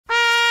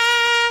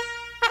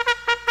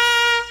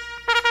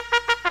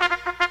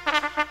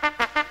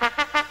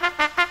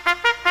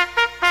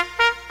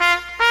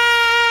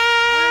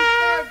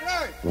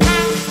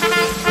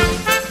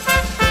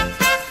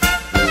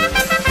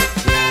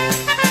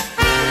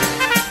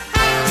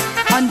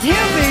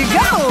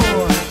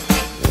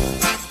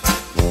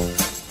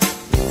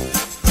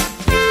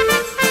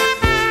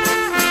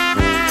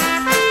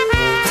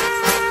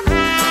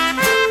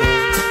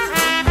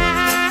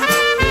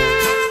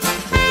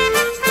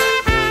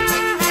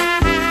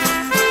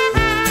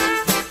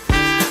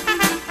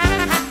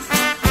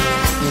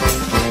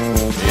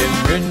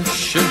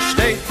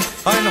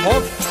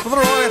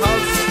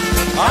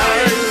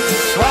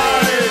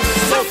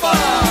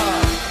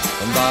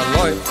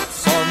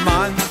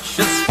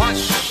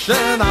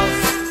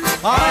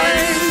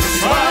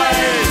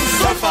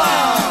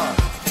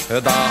Da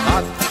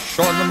hat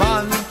schon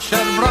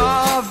mancher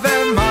brave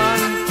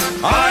Mann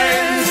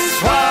 1,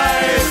 2,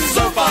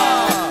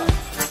 super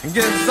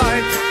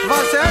gesagt,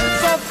 was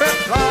so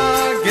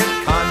vertragen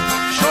kann.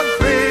 Schon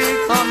früh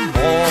am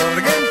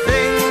Morgen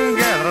fing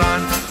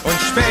an und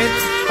spät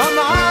am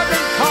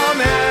Abend kam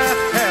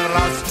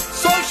heraus.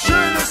 So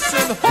schön ist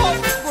ein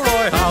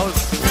Hofbräuhaus.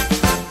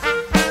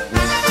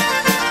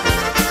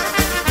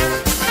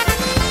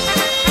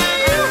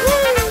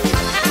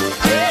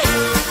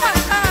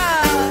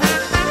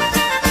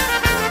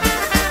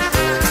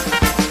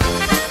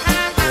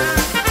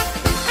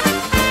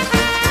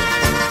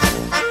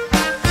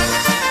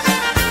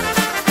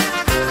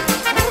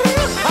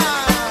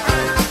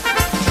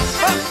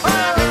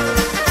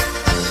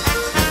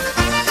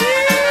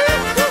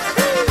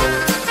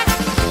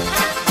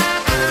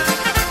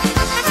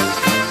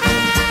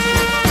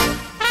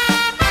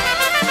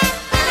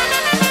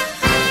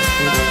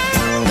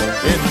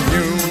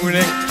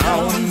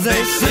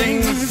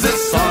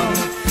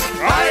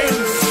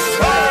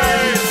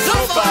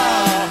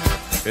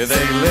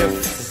 They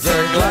lift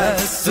their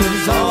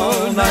glasses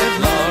all night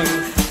long.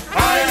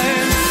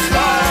 Ein,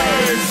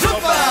 zwei,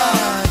 super!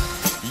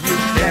 You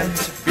can't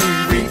be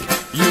weak,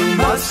 you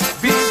must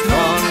be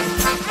strong.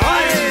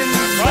 Ein,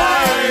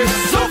 zwei,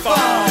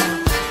 super!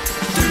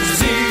 To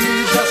see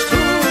just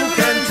who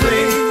can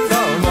drink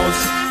the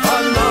most.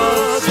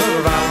 Another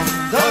round,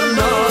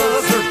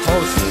 another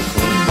toast.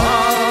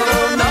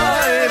 Tomorrow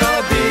night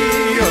I'll be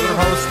your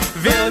host.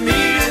 We'll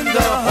meet in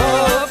the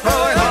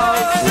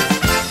Hofbräuhaus.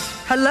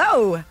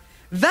 Hello!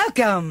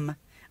 Welcome!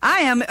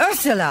 I am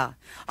Ursula,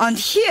 and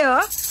here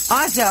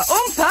are the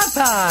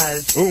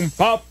Oompapas.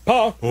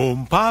 Oompapa,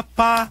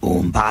 Oompapa,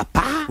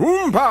 Oompapa,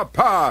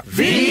 Oompapa.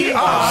 We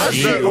are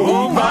the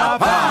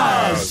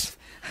Oompapas.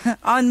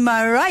 On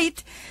my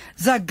right,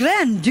 the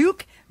Grand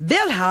Duke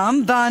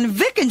Wilhelm von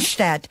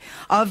Wittgenstedt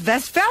of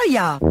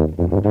Westphalia.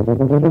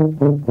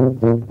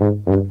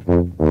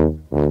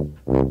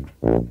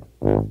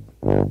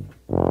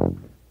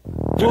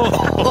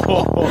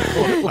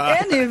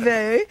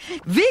 Anyway,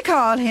 we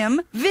call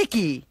him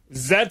Vicky.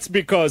 That's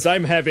because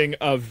I'm having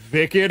a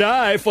wicked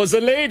eye for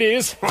the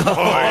ladies.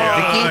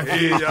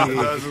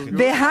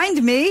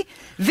 Behind me,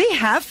 we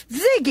have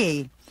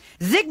Ziggy,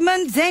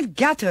 Sigmund St.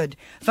 Gertrud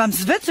from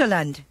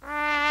Switzerland.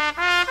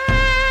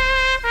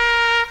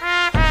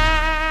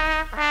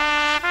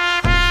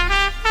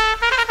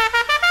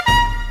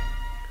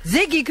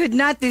 Ziggy could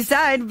not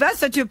decide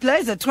whether to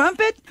play the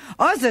trumpet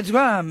or the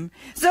drum,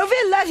 so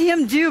we let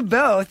him do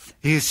both.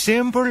 He's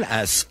simple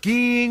as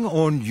skiing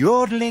and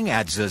yodeling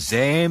at the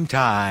same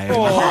time.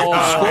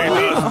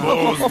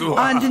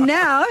 And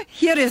now,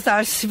 here is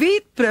our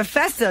sweet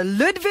Professor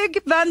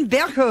Ludwig van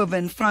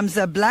Beethoven from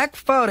the Black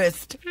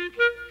Forest.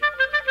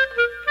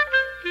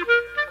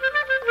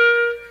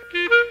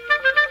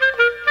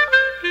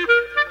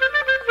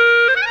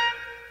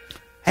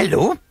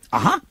 Hello.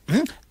 I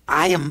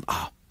am...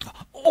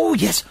 oh,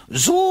 yes.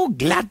 So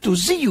glad to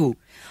see you.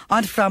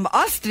 And from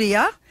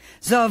Austria,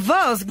 the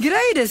world's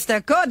greatest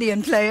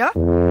accordion player,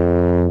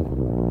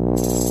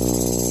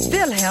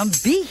 Wilhelm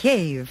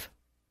Behave.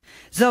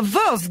 The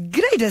world's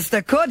greatest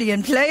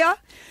accordion player,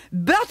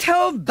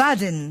 Berthold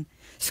Baden.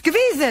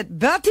 Squeeze it,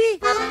 Bertie.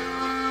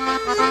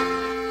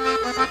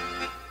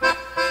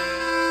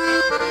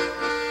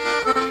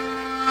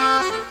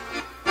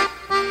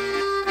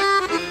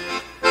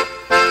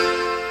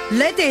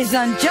 Ladies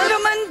and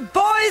gentlemen,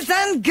 boys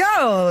and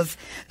girls,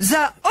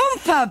 the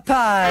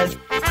Oompapas.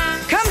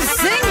 Come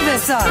sing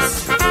with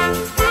us.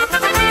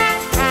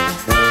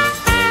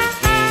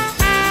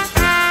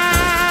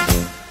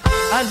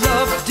 I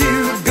love to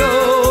go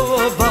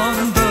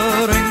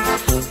wandering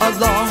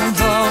along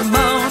the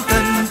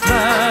mountain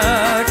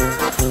track.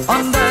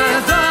 On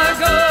that I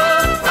go,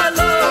 I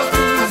love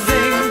to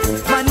sing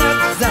my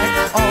knapsack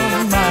on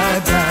my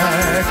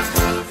back.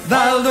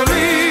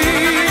 Valerie,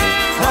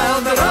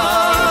 Valdera,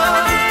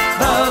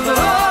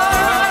 Valdera,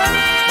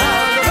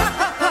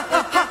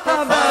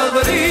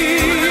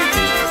 Valerie,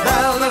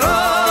 Valdera,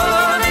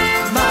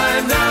 my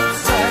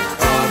knapsack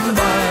on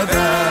my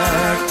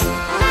back.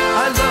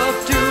 I love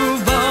to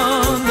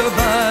wander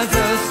by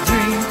the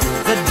stream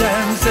that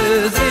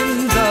dances in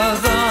the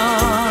sun.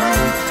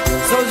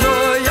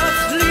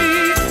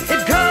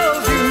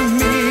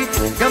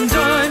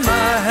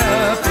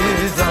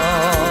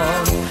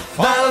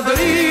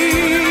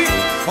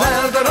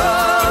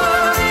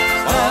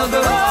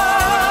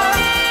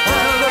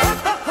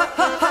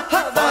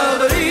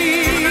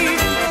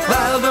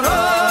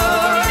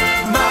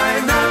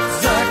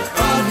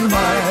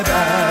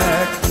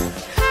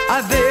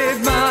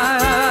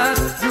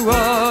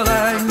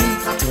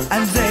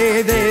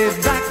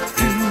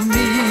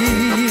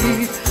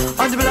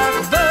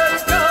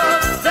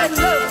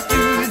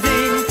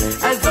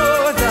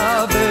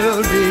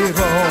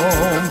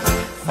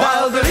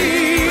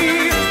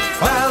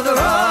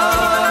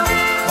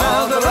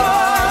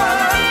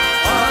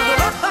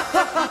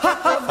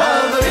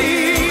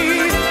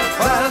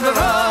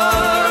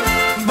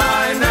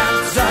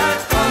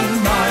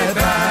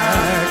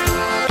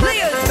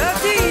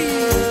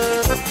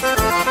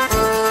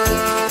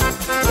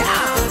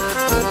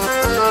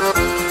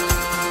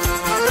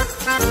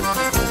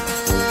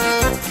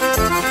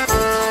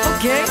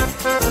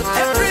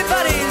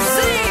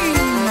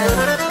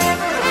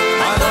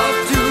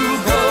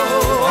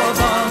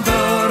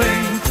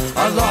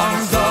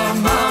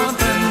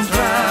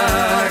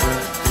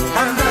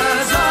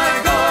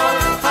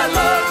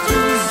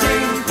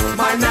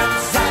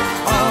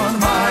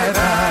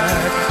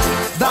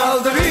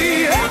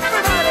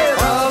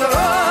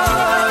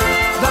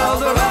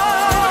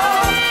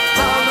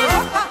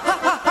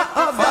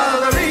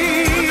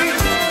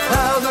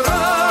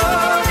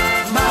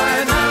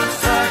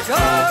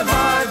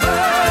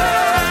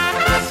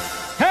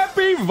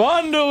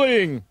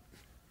 going.